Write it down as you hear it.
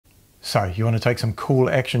So you want to take some cool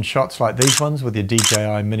action shots like these ones with your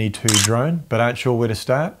DJI Mini 2 drone, but aren't sure where to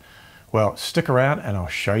start? Well, stick around and I'll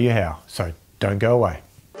show you how, so don't go away.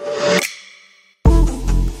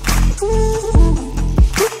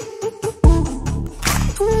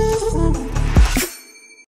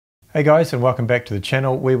 Hey guys, and welcome back to the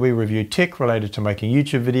channel where we review tech related to making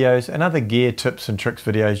YouTube videos and other gear tips and tricks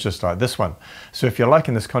videos just like this one. So if you're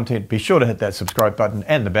liking this content, be sure to hit that subscribe button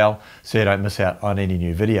and the bell so you don't miss out on any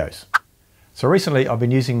new videos. So recently I've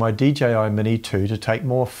been using my DJI Mini 2 to take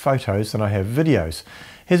more photos than I have videos.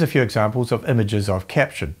 Here's a few examples of images I've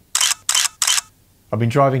captured. I've been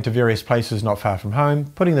driving to various places not far from home,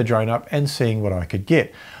 putting the drone up and seeing what I could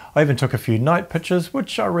get. I even took a few night pictures,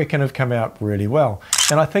 which I reckon have come out really well.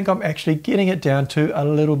 And I think I'm actually getting it down to a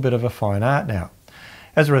little bit of a fine art now.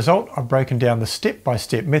 As a result, I've broken down the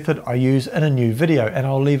step-by-step method I use in a new video, and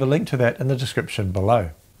I'll leave a link to that in the description below.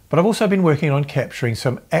 But I've also been working on capturing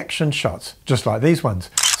some action shots, just like these ones.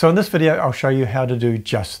 So in this video, I'll show you how to do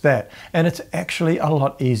just that. And it's actually a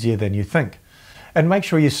lot easier than you think. And make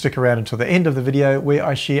sure you stick around until the end of the video where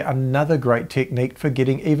I share another great technique for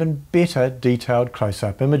getting even better detailed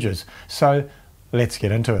close-up images. So let's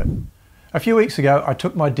get into it. A few weeks ago, I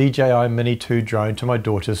took my DJI Mini 2 drone to my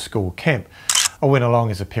daughter's school camp. I went along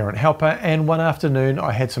as a parent helper, and one afternoon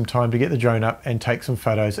I had some time to get the drone up and take some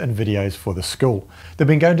photos and videos for the school. They've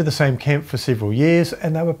been going to the same camp for several years,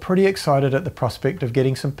 and they were pretty excited at the prospect of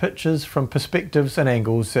getting some pictures from perspectives and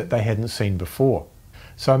angles that they hadn't seen before.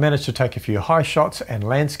 So I managed to take a few high shots and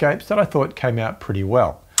landscapes that I thought came out pretty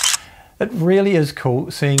well. It really is cool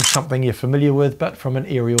seeing something you're familiar with, but from an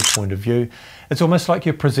aerial point of view. It's almost like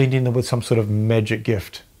you're presenting them with some sort of magic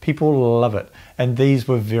gift. People love it, and these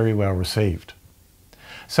were very well received.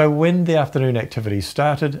 So when the afternoon activities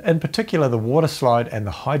started, in particular the water slide and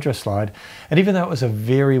the hydro slide, and even though it was a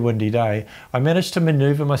very windy day, I managed to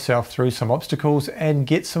maneuver myself through some obstacles and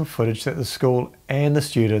get some footage that the school and the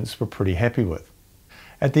students were pretty happy with.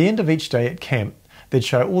 At the end of each day at camp, they'd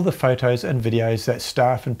show all the photos and videos that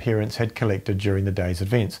staff and parents had collected during the day's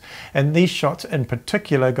events. And these shots in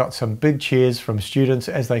particular got some big cheers from students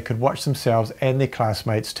as they could watch themselves and their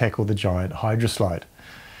classmates tackle the giant hydroslide.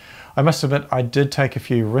 I must admit I did take a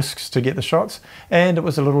few risks to get the shots, and it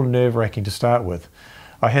was a little nerve-wracking to start with.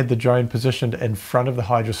 I had the drone positioned in front of the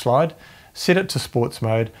hydroslide, set it to sports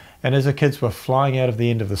mode, and as the kids were flying out of the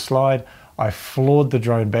end of the slide, I floored the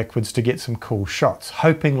drone backwards to get some cool shots,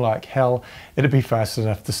 hoping like hell it'd be fast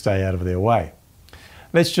enough to stay out of their way.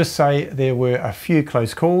 Let's just say there were a few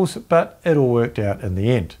close calls, but it all worked out in the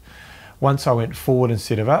end. Once I went forward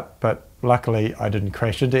instead of up, but luckily I didn't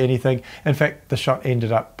crash into anything. In fact, the shot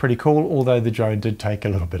ended up pretty cool, although the drone did take a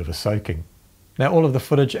little bit of a soaking. Now, all of the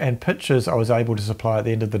footage and pictures I was able to supply at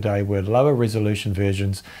the end of the day were lower resolution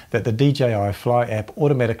versions that the DJI Fly app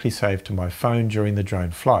automatically saved to my phone during the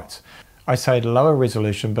drone flights. I say lower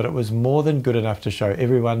resolution, but it was more than good enough to show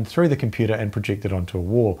everyone through the computer and project it onto a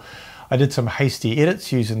wall. I did some hasty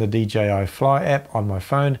edits using the DJI Fly app on my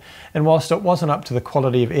phone, and whilst it wasn't up to the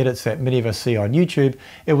quality of edits that many of us see on YouTube,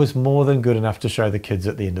 it was more than good enough to show the kids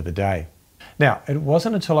at the end of the day. Now, it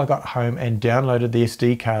wasn't until I got home and downloaded the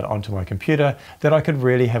SD card onto my computer that I could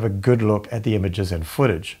really have a good look at the images and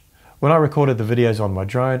footage. When I recorded the videos on my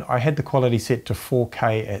drone, I had the quality set to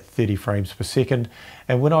 4K at 30 frames per second,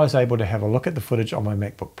 and when I was able to have a look at the footage on my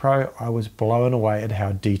MacBook Pro, I was blown away at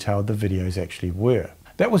how detailed the videos actually were.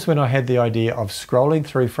 That was when I had the idea of scrolling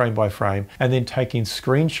through frame by frame and then taking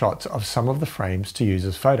screenshots of some of the frames to use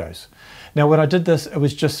as photos. Now, when I did this, it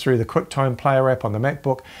was just through the QuickTime Player app on the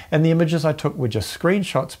MacBook, and the images I took were just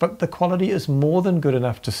screenshots, but the quality is more than good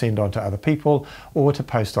enough to send on to other people or to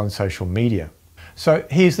post on social media. So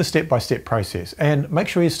here's the step-by-step process, and make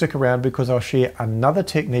sure you stick around because I'll share another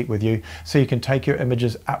technique with you so you can take your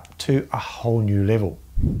images up to a whole new level.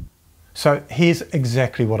 So here's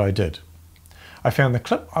exactly what I did. I found the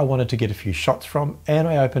clip I wanted to get a few shots from, and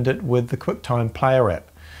I opened it with the QuickTime Player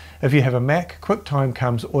app. If you have a Mac, QuickTime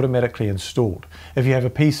comes automatically installed. If you have a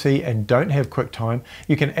PC and don't have QuickTime,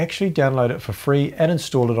 you can actually download it for free and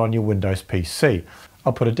install it on your Windows PC.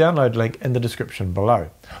 I'll put a download link in the description below.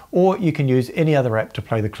 Or you can use any other app to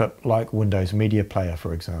play the clip, like Windows Media Player,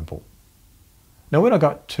 for example. Now, when I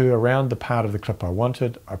got to around the part of the clip I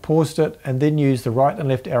wanted, I paused it and then used the right and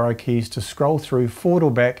left arrow keys to scroll through forward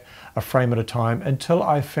or back a frame at a time until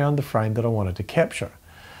I found the frame that I wanted to capture.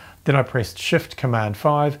 Then I pressed Shift Command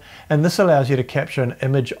 5, and this allows you to capture an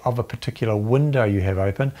image of a particular window you have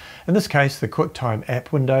open, in this case the QuickTime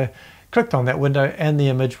app window. Clicked on that window and the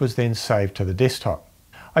image was then saved to the desktop.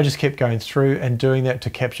 I just kept going through and doing that to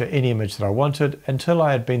capture any image that I wanted until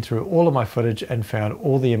I had been through all of my footage and found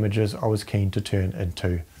all the images I was keen to turn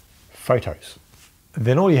into photos.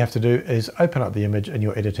 Then all you have to do is open up the image in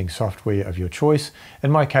your editing software of your choice. In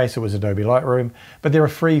my case, it was Adobe Lightroom, but there are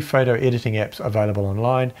free photo editing apps available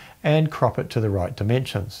online, and crop it to the right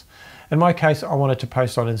dimensions. In my case, I wanted to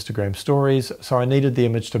post on Instagram stories, so I needed the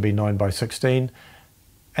image to be 9:16,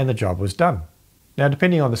 and the job was done. Now,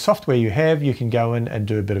 depending on the software you have, you can go in and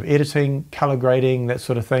do a bit of editing, color grading, that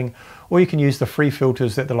sort of thing, or you can use the free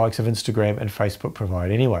filters that the likes of Instagram and Facebook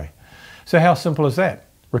provide anyway. So how simple is that?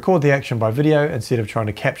 Record the action by video instead of trying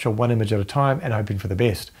to capture one image at a time and hoping for the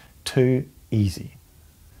best. Too easy.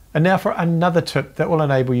 And now for another tip that will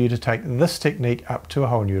enable you to take this technique up to a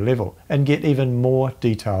whole new level and get even more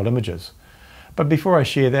detailed images. But before I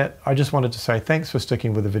share that, I just wanted to say thanks for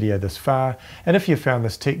sticking with the video this far, and if you found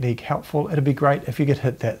this technique helpful, it'd be great if you could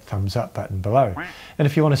hit that thumbs up button below. And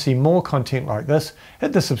if you want to see more content like this,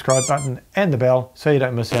 hit the subscribe button and the bell so you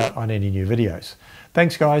don't miss out on any new videos.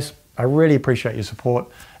 Thanks guys, I really appreciate your support.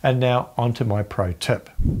 And now on to my pro tip.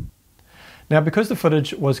 Now, because the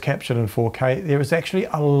footage was captured in 4K, there is actually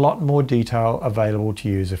a lot more detail available to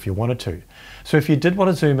use if you wanted to. So if you did want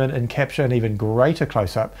to zoom in and capture an even greater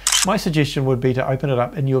close-up, my suggestion would be to open it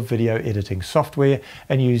up in your video editing software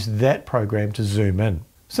and use that program to zoom in.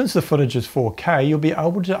 Since the footage is 4K, you'll be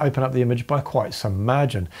able to open up the image by quite some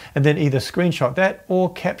margin, and then either screenshot that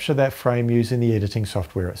or capture that frame using the editing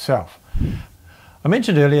software itself. I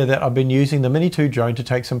mentioned earlier that I've been using the Mini 2 drone to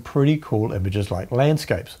take some pretty cool images like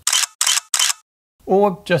landscapes,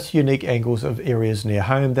 or just unique angles of areas near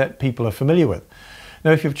home that people are familiar with.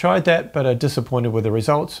 Now, if you've tried that but are disappointed with the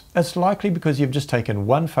results, it's likely because you've just taken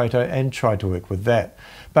one photo and tried to work with that.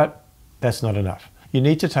 But that's not enough. You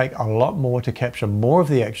need to take a lot more to capture more of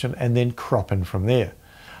the action and then crop in from there.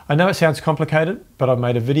 I know it sounds complicated, but I've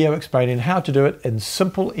made a video explaining how to do it in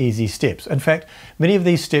simple, easy steps. In fact, many of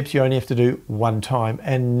these steps you only have to do one time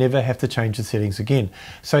and never have to change the settings again.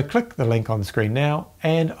 So click the link on the screen now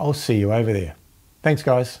and I'll see you over there. Thanks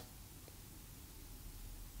guys.